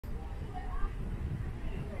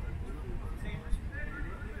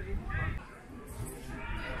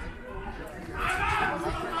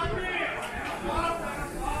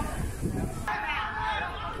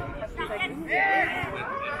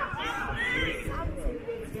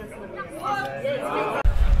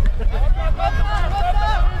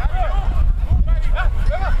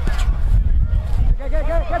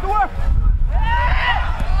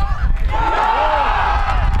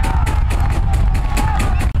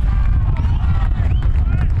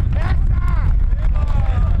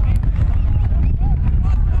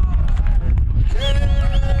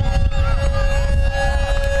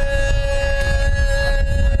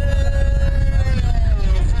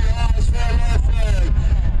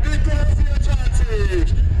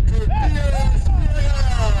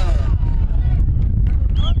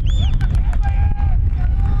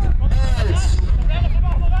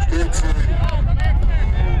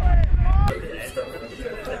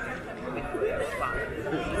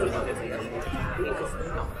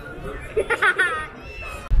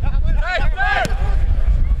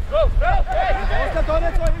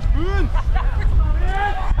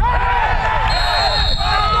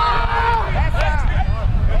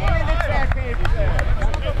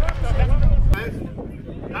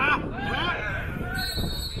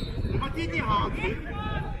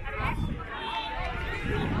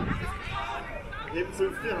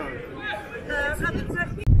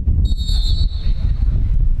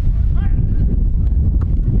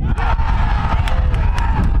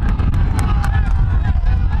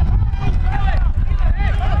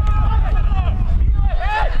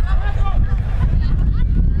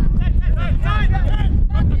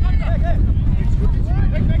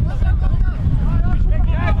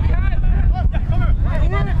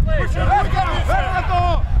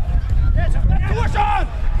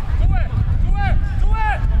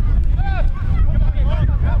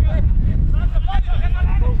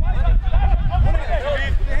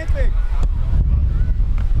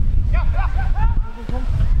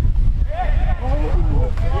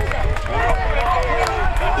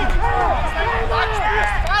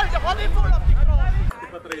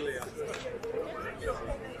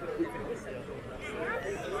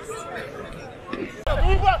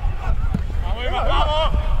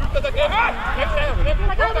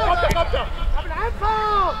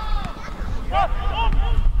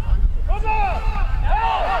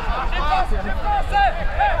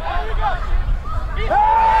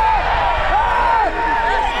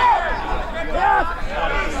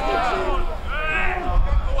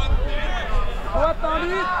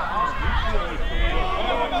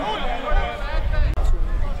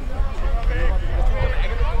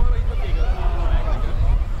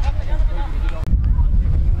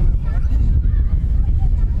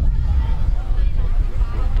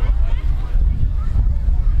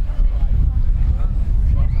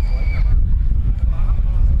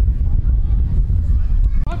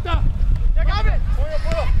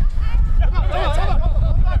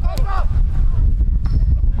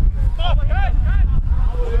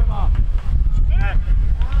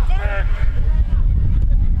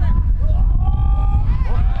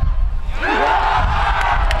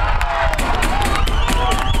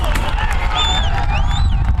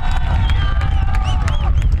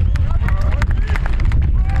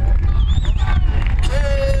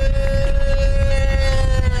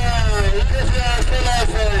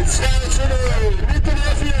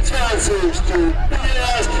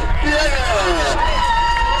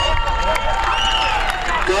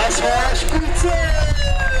Das war Spitze!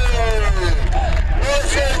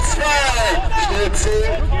 Neufeld 2! Schnitzel!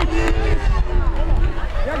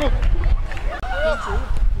 Ja gut!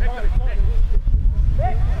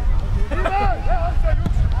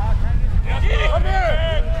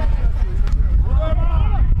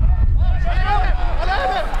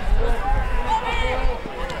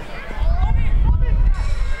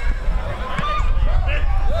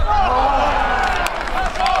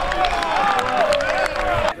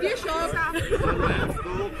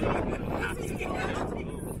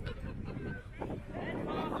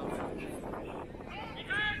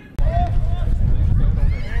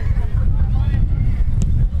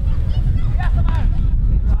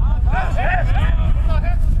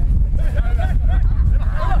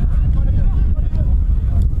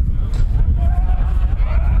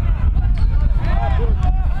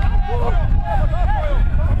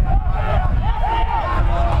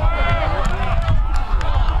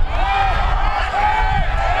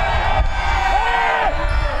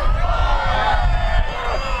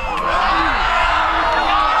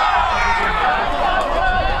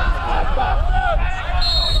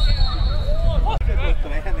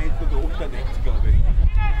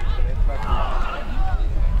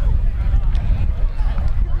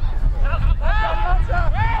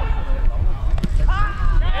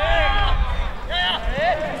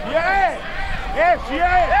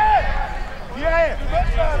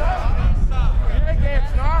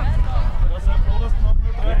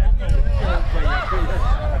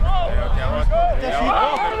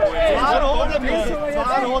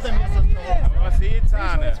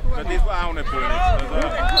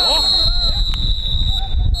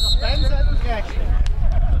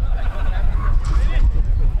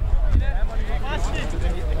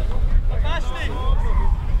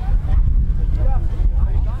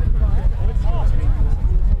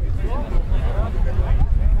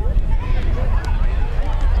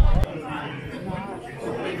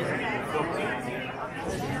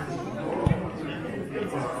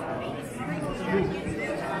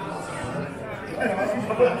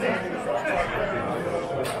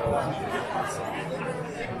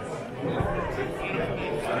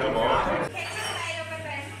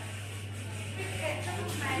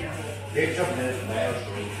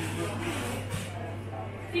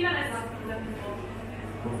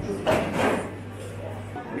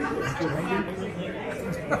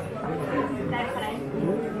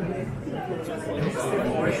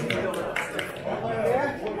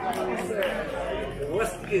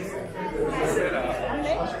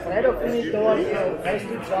 Freitag bin ich da, reißt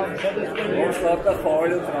du zusammen, schau das bei mir. Jetzt hat der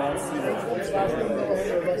Faul und Franzi. Jetzt weißt du noch, was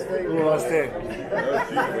der Du weißt du.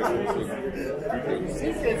 Was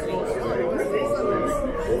ist jetzt los?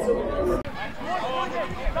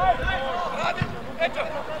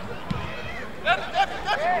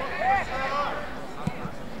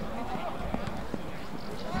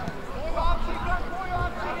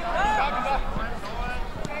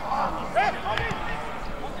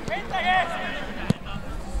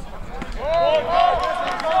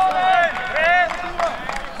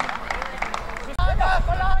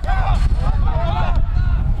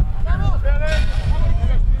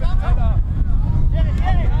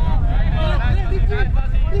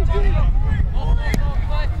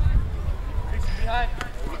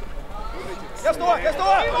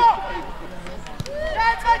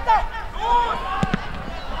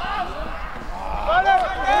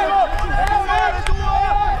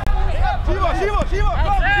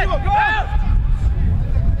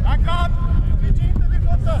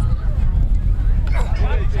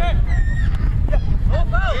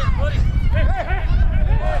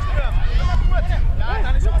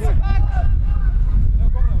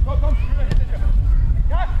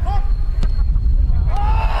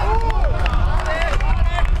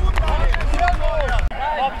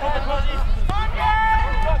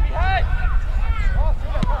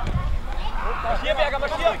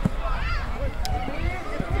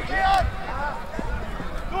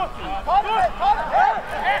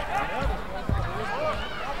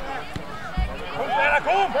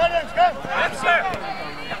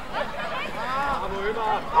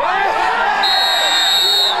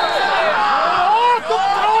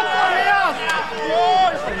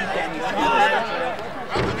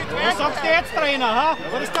 Was sagst du jetzt, Trainer? Ha?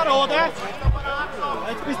 War das der Rode?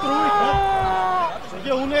 Jetzt bist du ruhig, ne?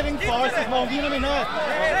 Solche unnötigen Fouls, das machen wir nämlich nicht. Das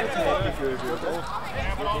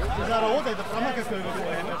ist ein Rode, da kann man kein Vögel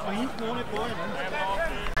vorher. Von hinten ohne Ball.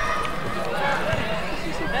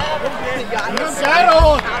 Sehr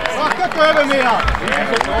rot! Mach kein Gelbe mehr!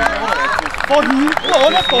 Von hinten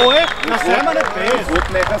ohne Ball? Das sind wir nicht besser. Gut,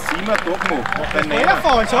 nicht, dass sie mir doch noch. Das war ja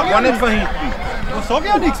faul, sag ich Gar nicht nicht. von hinten. Das sag ich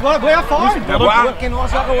ja nichts, war ja faul. Ja, war genau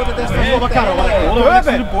so ein Rote, das Das war aber kein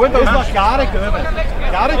Gelbe. Das war klare Gelbe.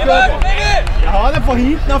 Klare Gelbe. Er haut ihn von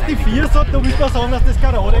hinten auf die 4, sagt, du willst doch sagen, dass das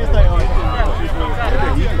kein Rot ist.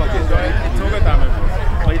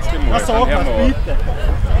 Was sag was, bitte?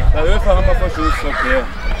 Der Öfer haben wir verschossen, okay.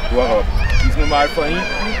 Torab. Ist normal von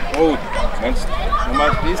hinten rot. Wenn du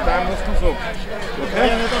normal stehst, dann musst du so. Das wäre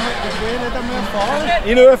ja nicht einmal faul.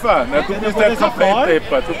 In Öfer, na, du bist war ein das ein komplett Foul?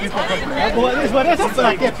 Depper. Du bist ein komplett. Das war das ein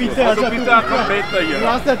Flagge, bitte. Also, du bist ein Kompletter Ich hier.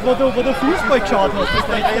 weiß nicht, wo du Fußball geschaut hast, das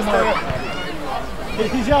letzte Mal. Das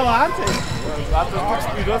ist ja Wahnsinn.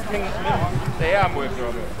 Du hast mit der einmal,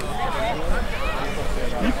 glaube ich.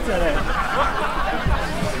 Gibt's ja nicht.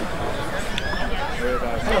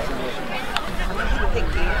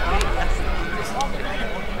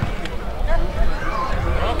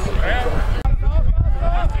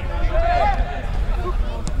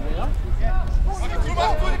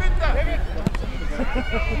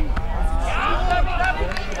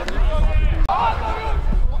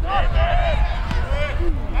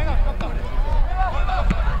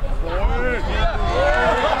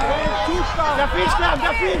 Der Fisch,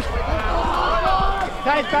 der Fisch!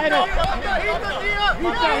 Zeit, beide!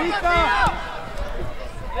 Hinter!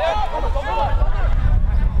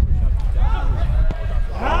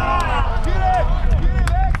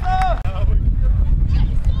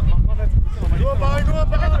 Nur Ball!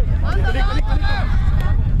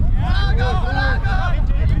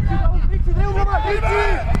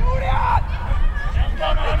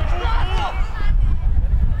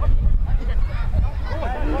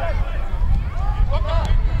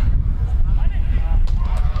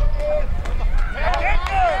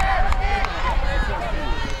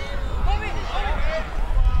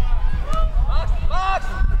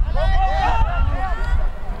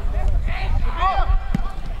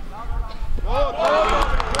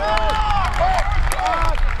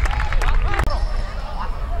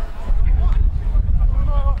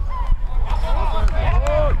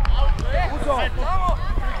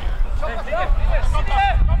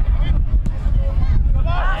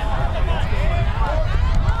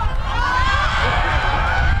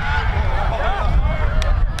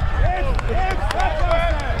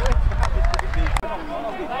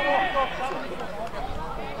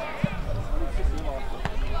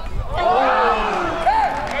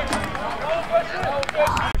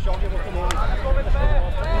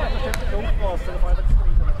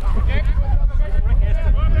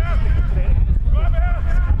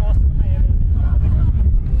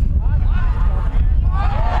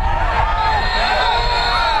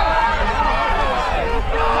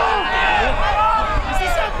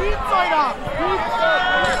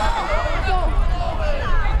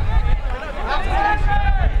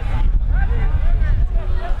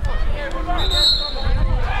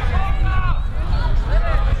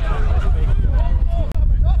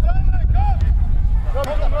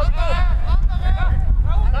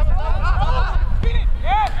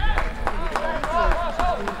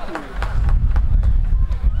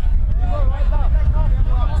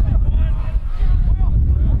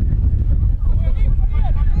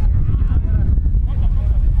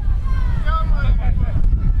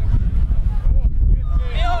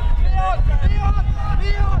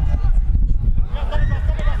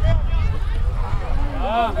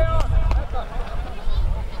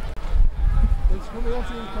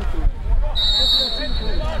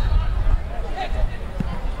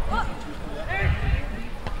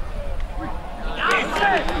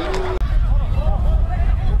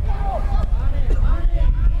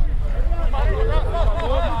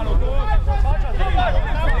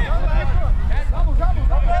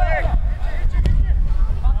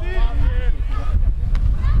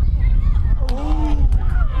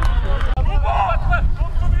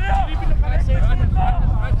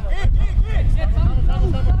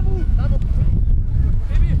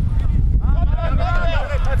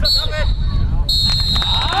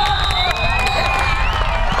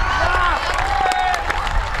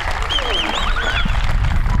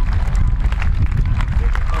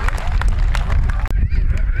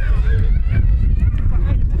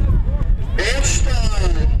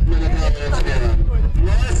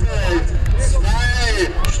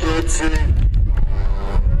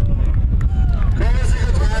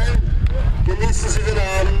 Genießen Sie den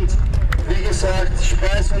Abend. Wie gesagt,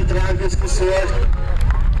 Speis und Trank ist gesorgt.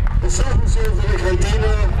 Besuchen Sie unsere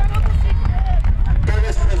Kantine,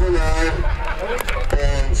 tolles Personal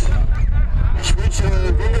und ich wünsche Ihnen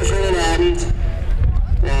einen wunderschönen Abend.